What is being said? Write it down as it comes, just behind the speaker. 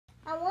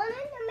I wanted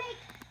to make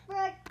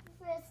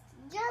breakfast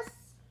just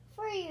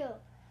for you,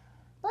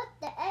 but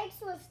the eggs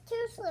was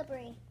too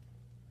slippery.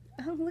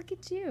 Oh, look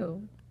at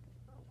you.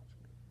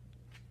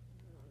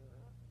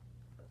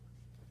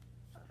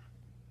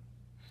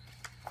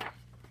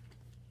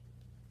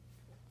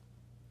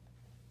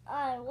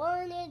 I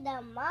wanted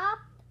to mop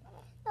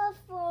the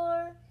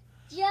floor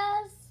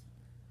just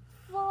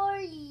for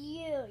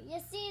you. You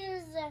see,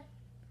 there's a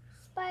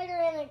spider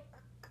and a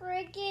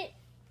cricket.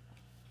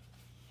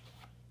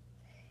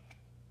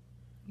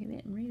 You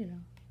didn't read it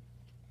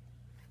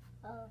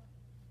all. Oh.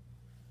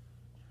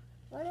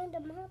 Wanted to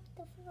mop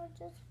the floor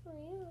just for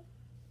you.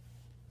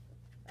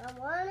 I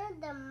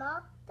wanted to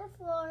mop the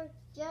floor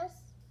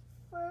just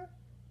for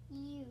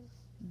you.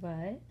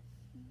 But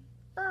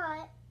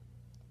But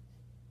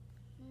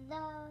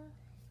the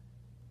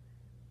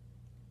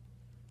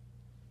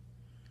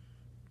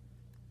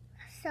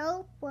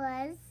soap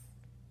was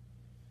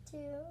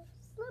too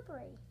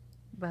slippery,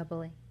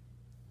 bubbly.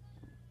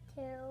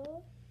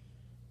 too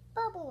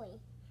bubbly.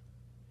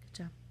 Good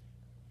job.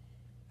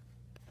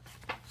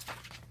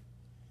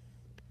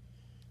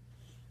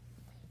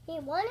 He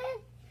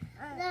wanted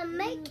to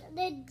make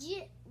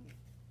the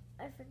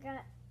I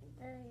forgot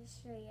to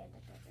show you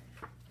the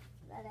picture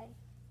that I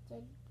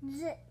did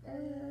the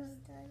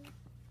last time.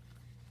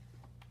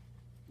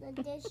 The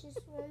dishes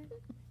one.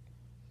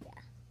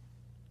 Yeah.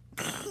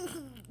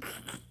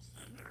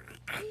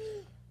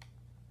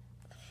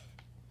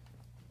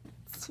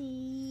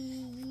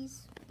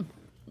 Cheese.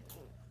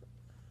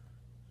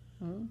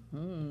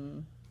 Mm-hmm.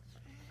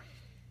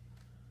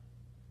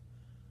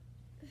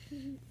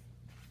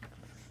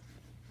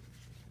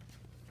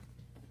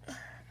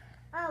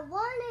 I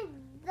wanted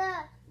the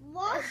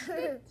wash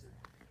it.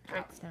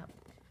 Stop.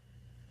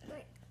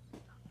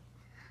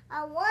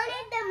 I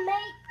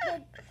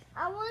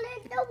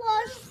wanted to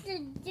wash the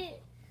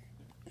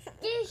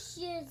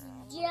dishes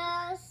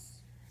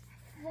just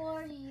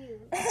for you.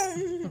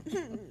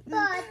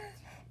 But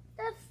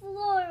the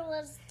floor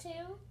was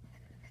too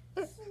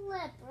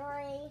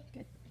slippery.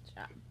 Good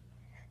job.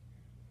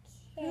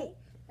 Okay,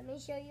 let me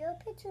show you a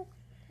picture.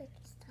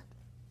 Stop.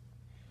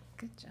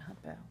 Good job,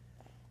 Beaux.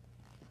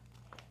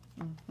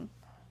 Mm-hmm.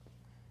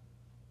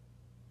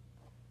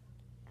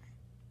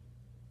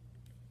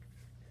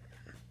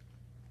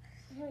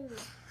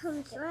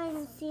 I'm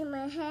trying to see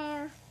my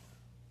hair.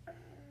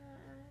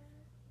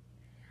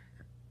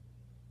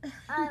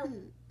 I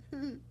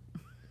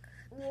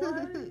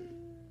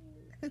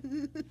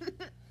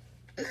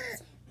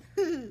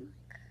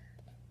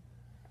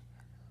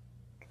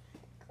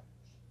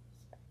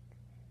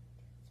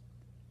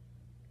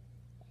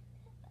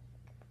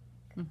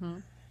Mm-hmm.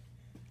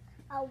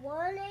 I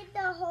wanted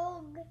the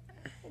whole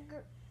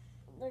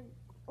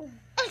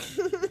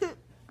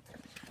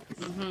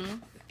Mm-hmm.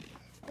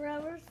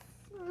 rubber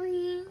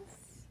sleeves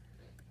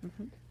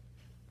Mm-hmm.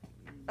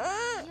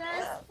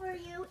 just for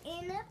you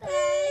in a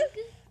bag,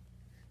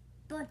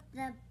 but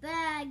the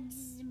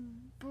bags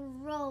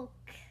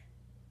broke.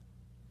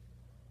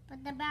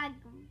 But the bag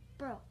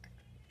broke.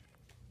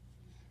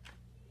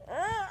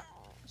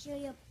 Show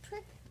you a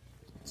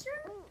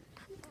picture.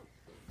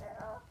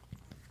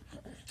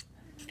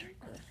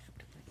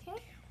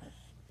 Okay.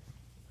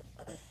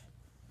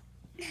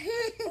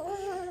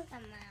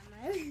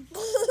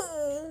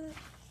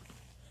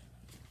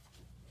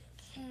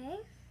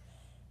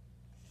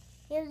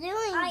 You're doing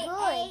good. I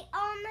ate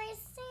all my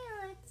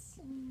sandwiches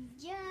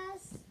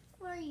just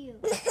for you,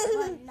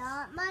 but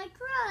not my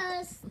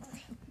crust.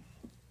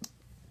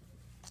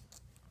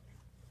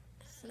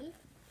 See?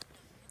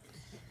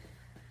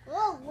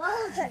 Whoa,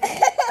 whoa.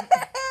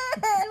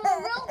 Do a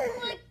real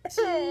quick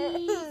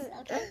cheese.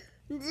 Okay.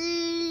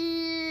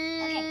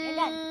 Okay, you're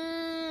done.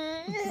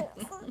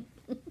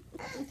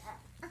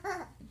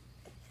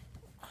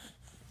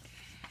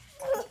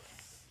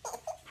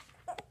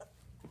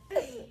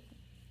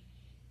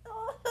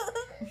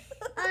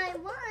 I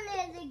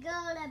wanted to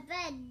go to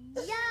bed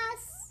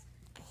just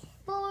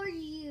for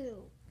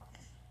you,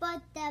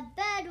 but the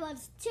bed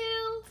was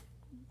too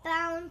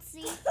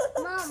bouncy.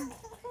 Mom,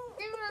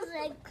 there was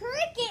a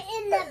cricket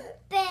in the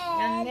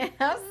bed.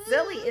 How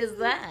silly is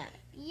that?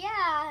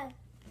 Yeah.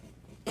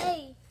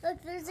 Hey,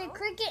 look, there's a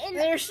cricket in the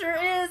There sure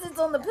is. It's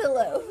on the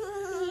pillow.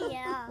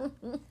 Yeah.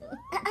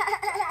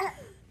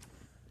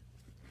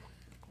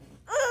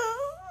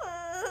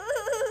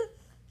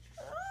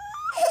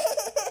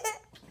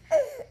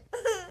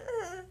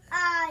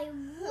 I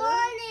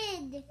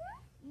wanted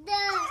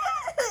to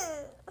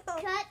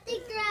cut the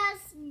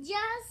grass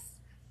just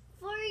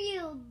for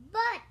you,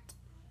 but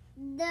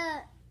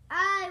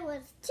I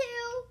was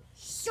too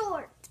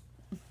short.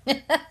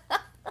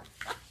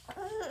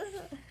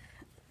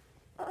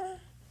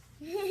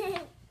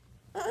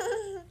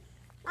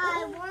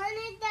 I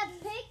wanted to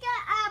pick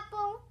an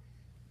apple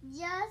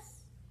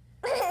just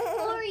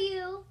for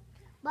you,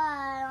 but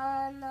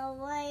on the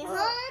way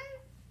home,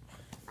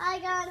 I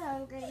got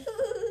hungry.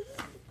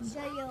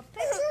 Show you a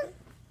picture.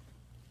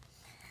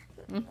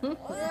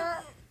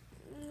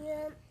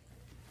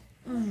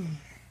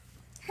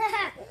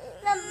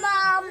 The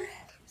mom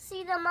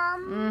see the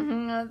mom?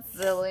 Mm-hmm, that's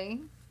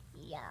silly.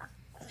 Yeah.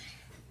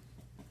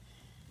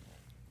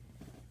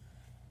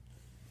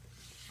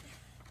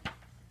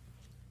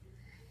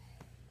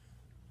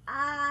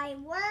 I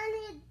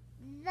wanted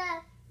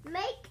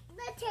make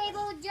the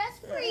table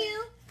just for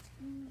you,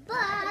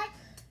 but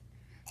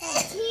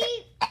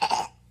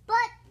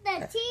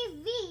the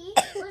TV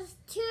was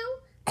too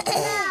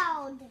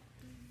loud.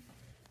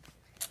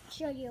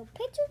 Show you a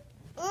picture.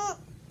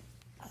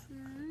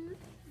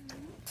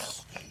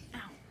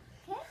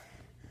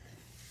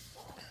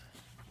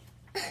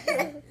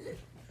 Okay.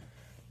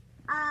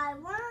 I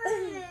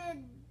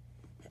wanted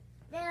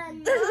the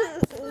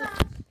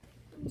notch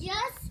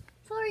just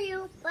for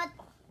you, but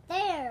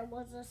there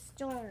was a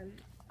storm.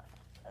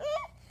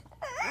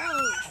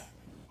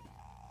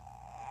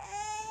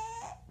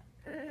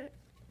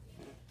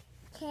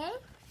 Okay.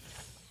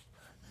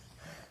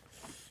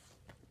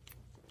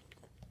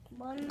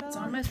 One more. It's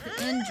almost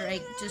the end,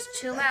 Drake. Just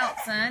chill out,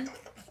 son.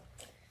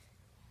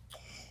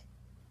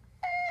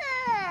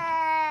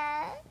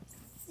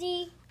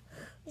 See,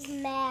 he's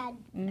mad.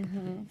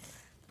 Mm-hmm.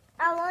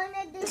 I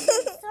wanted to do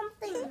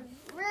something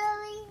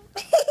really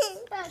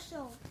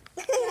special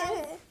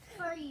just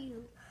for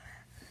you.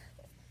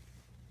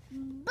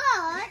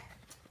 But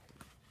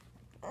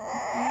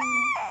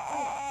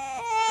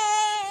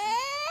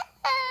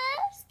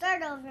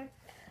start over.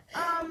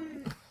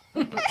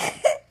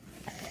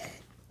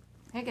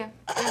 Here you go. I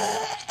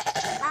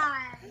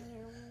wanted to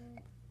do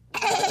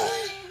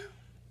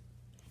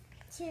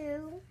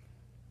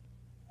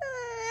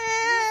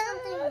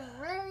something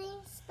really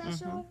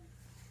special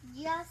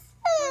just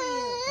for you.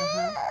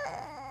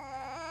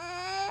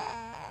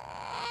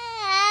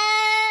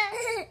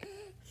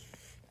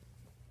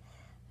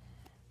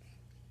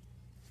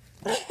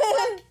 Mom,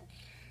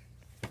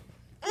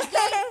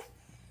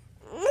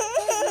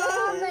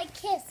 a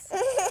kiss.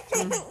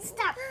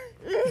 Stop.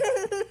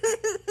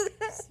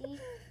 See?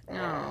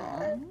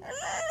 Aww.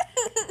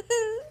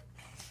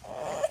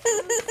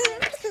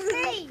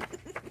 Hey,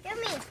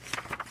 come here.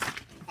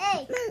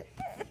 Hey.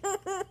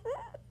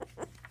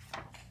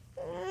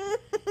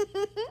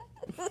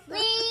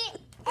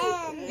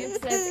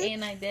 It says,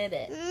 and I did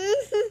it.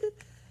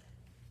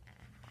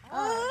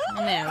 Oh.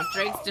 I know,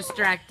 Drake's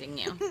distracting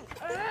you. And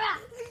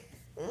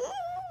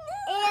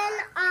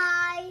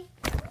I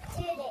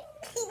did it.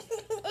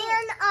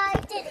 And I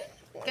did it.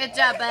 Good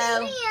job, Beaux.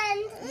 The end.